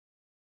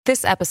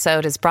This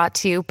episode is brought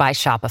to you by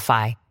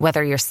Shopify.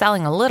 Whether you're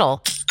selling a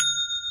little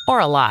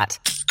or a lot,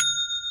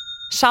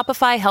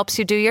 Shopify helps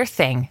you do your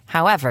thing,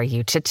 however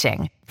you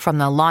cha-ching. From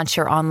the launch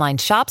your online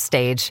shop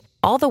stage,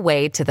 all the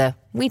way to the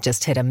we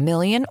just hit 1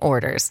 million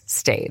orders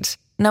stage.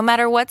 No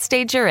matter what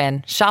stage you're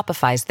in,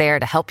 Shopify's there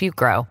to help you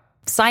grow.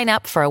 Sign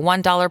up for a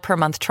 $1 per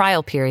month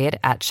trial period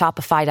at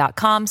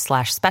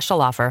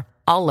shopify.com/special offer,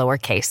 all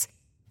lowercase.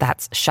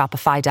 That's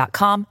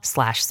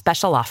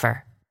shopify.com/special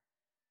offer.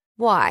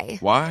 Why?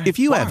 If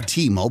you have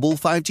T-Mobile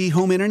 5G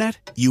home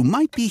internet, you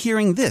might be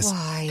hearing this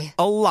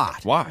a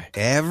lot. Why?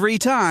 Every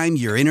time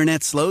your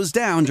internet slows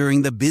down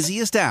during the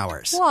busiest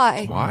hours.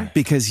 Why?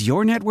 Because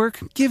your network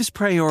gives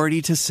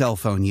priority to cell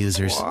phone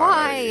users.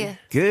 Why?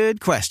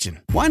 Good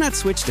question. Why not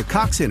switch to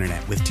Cox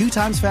Internet with 2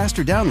 times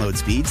faster download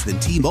speeds than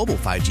T-Mobile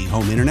 5G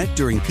home internet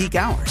during peak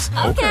hours?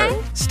 Okay.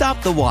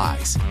 Stop the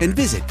whys and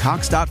visit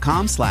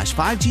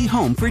cox.com/5G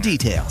home for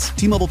details.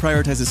 T-Mobile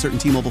prioritizes certain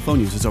T-Mobile phone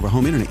users over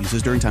home internet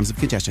users during times of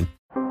congestion.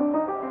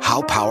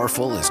 How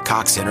powerful is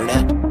Cox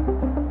Internet?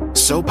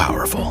 So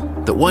powerful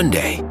that one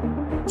day,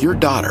 your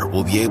daughter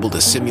will be able to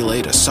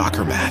simulate a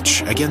soccer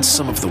match against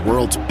some of the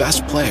world's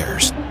best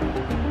players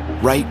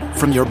right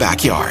from your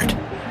backyard.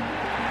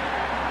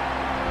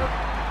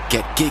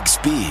 Get gig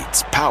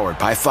speeds powered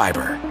by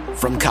fiber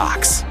from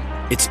Cox.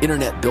 It's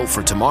internet built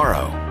for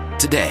tomorrow,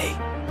 today.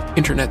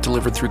 Internet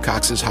delivered through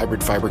Cox's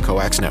hybrid fiber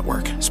coax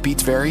network.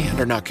 Speeds vary and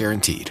are not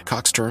guaranteed.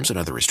 Cox terms and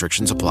other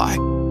restrictions apply.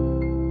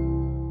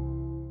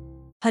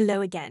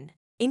 Hello again.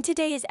 In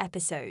today's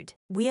episode,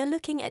 we are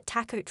looking at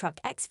Taco Truck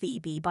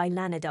XVB by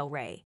Lana Del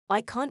Rey.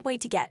 I can't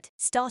wait to get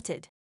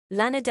started.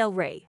 Lana Del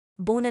Rey,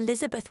 born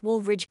Elizabeth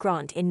Woolridge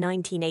Grant in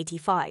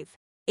 1985,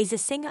 is a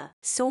singer,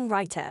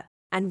 songwriter,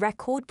 and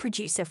record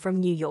producer from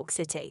New York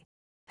City.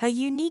 Her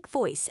unique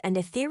voice and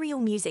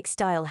ethereal music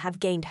style have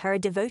gained her a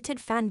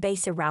devoted fan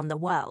base around the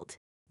world,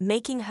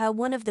 making her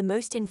one of the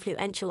most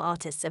influential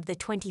artists of the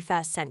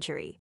 21st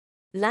century.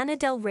 Lana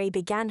Del Rey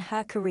began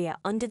her career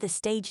under the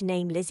stage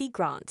name Lizzie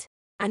Grant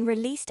and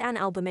released an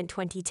album in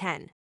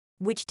 2010,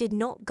 which did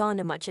not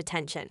garner much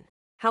attention.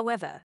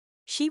 However,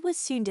 she was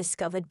soon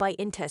discovered by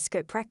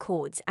Interscope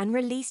Records and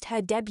released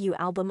her debut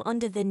album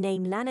under the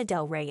name Lana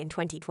Del Rey in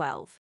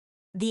 2012.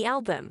 The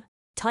album,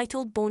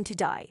 titled Born to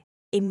Die,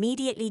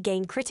 immediately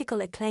gained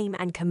critical acclaim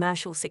and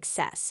commercial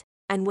success,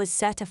 and was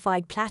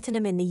certified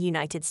platinum in the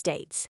United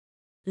States.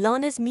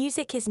 Lana's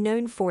music is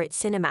known for its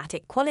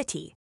cinematic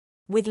quality,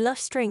 with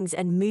lush strings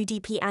and moody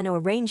piano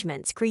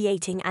arrangements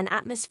creating an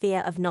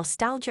atmosphere of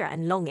nostalgia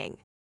and longing.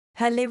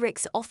 Her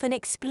lyrics often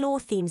explore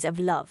themes of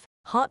love,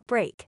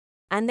 heartbreak,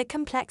 and the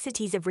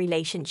complexities of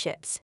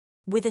relationships,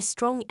 with a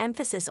strong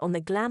emphasis on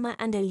the glamour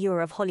and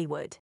allure of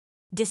Hollywood.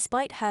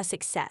 Despite her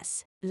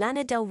success,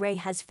 Lana Del Rey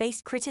has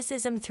faced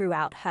criticism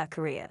throughout her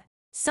career.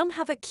 Some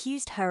have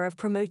accused her of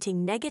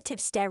promoting negative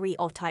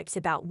stereotypes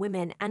about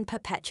women and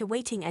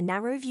perpetuating a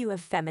narrow view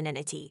of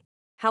femininity.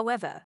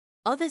 However,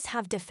 others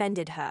have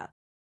defended her,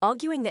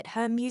 arguing that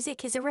her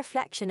music is a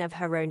reflection of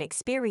her own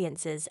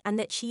experiences and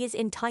that she is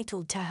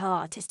entitled to her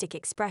artistic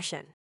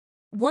expression.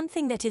 One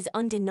thing that is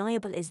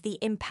undeniable is the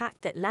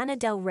impact that Lana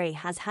Del Rey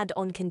has had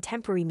on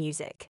contemporary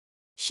music.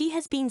 She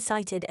has been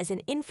cited as an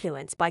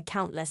influence by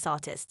countless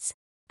artists,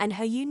 and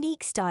her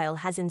unique style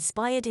has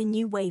inspired a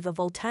new wave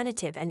of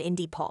alternative and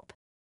indie pop.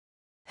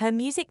 Her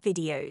music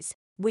videos,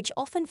 which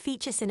often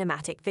feature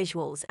cinematic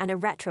visuals and a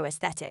retro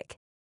aesthetic,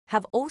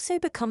 have also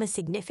become a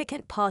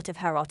significant part of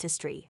her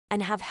artistry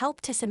and have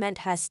helped to cement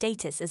her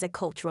status as a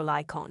cultural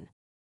icon.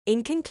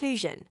 In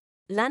conclusion,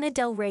 Lana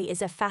Del Rey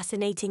is a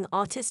fascinating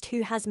artist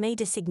who has made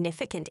a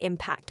significant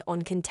impact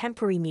on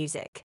contemporary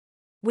music.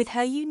 With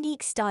her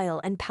unique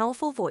style and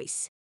powerful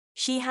voice,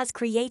 she has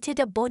created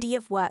a body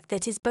of work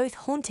that is both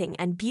haunting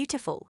and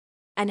beautiful,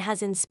 and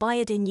has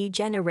inspired a new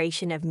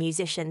generation of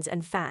musicians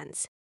and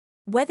fans.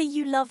 Whether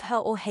you love her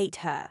or hate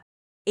her,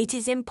 it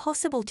is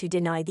impossible to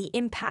deny the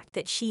impact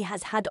that she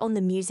has had on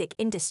the music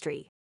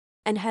industry,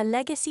 and her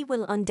legacy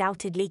will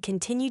undoubtedly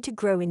continue to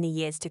grow in the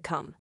years to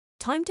come.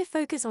 Time to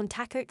focus on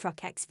Taco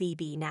Truck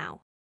XVB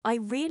now. I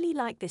really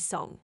like this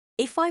song.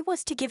 If I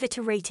was to give it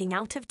a rating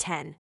out of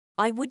 10,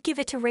 I would give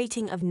it a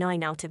rating of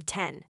 9 out of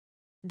 10.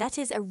 That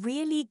is a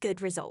really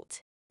good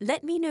result.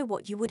 Let me know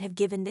what you would have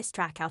given this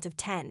track out of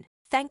 10.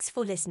 Thanks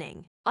for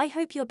listening. I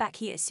hope you're back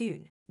here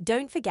soon.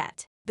 Don't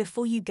forget,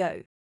 before you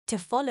go, to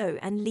follow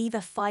and leave a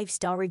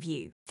 5-star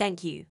review.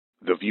 Thank you.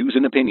 The views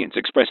and opinions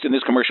expressed in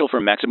this commercial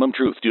for Maximum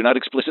Truth do not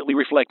explicitly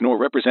reflect nor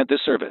represent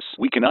this service.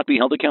 We cannot be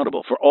held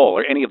accountable for all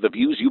or any of the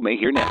views you may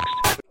hear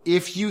next.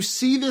 If you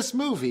see this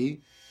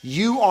movie,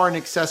 you are an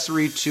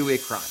accessory to a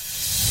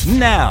crime.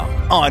 Now,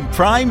 on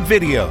Prime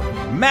Video,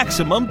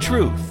 Maximum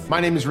Truth. My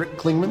name is Rick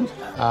Klingman.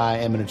 I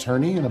am an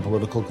attorney and a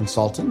political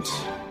consultant.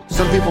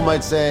 Some people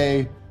might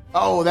say,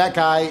 oh, that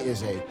guy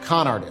is a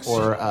con artist,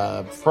 or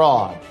a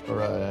fraud,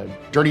 or a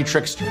dirty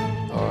trickster,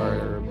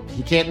 or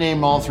he can't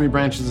name all 3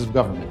 branches of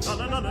government.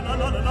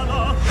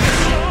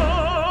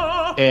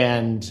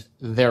 And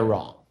they're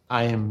wrong.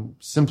 I am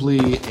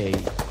simply a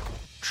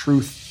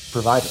truth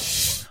provider.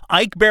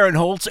 Ike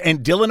Barinholtz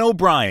and Dylan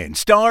O'Brien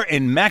star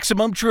in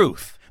Maximum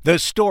Truth, the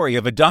story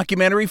of a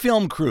documentary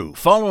film crew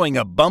following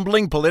a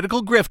bumbling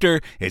political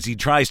grifter as he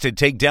tries to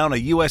take down a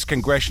U.S.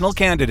 congressional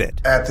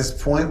candidate. At this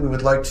point, we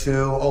would like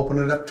to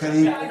open it up to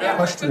any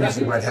questions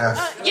you might have.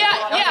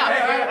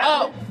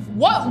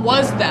 What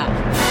was that?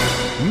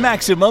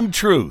 Maximum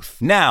Truth,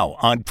 now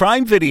on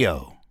Prime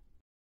Video.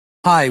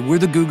 Hi, we're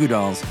the Goo Goo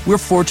Dolls. We're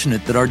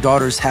fortunate that our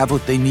daughters have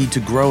what they need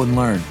to grow and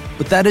learn.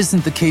 But that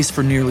isn't the case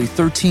for nearly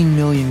 13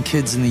 million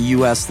kids in the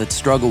U.S. that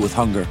struggle with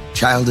hunger.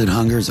 Childhood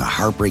hunger is a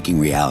heartbreaking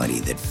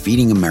reality that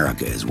Feeding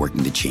America is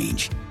working to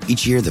change.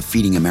 Each year, the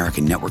Feeding America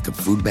network of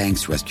food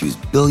banks rescues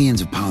billions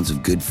of pounds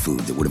of good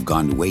food that would have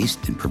gone to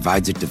waste and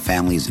provides it to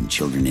families and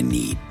children in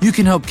need. You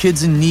can help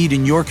kids in need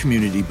in your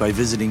community by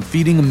visiting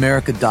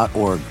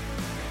feedingamerica.org.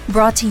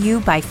 Brought to you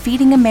by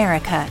Feeding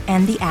America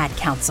and the Ad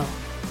Council.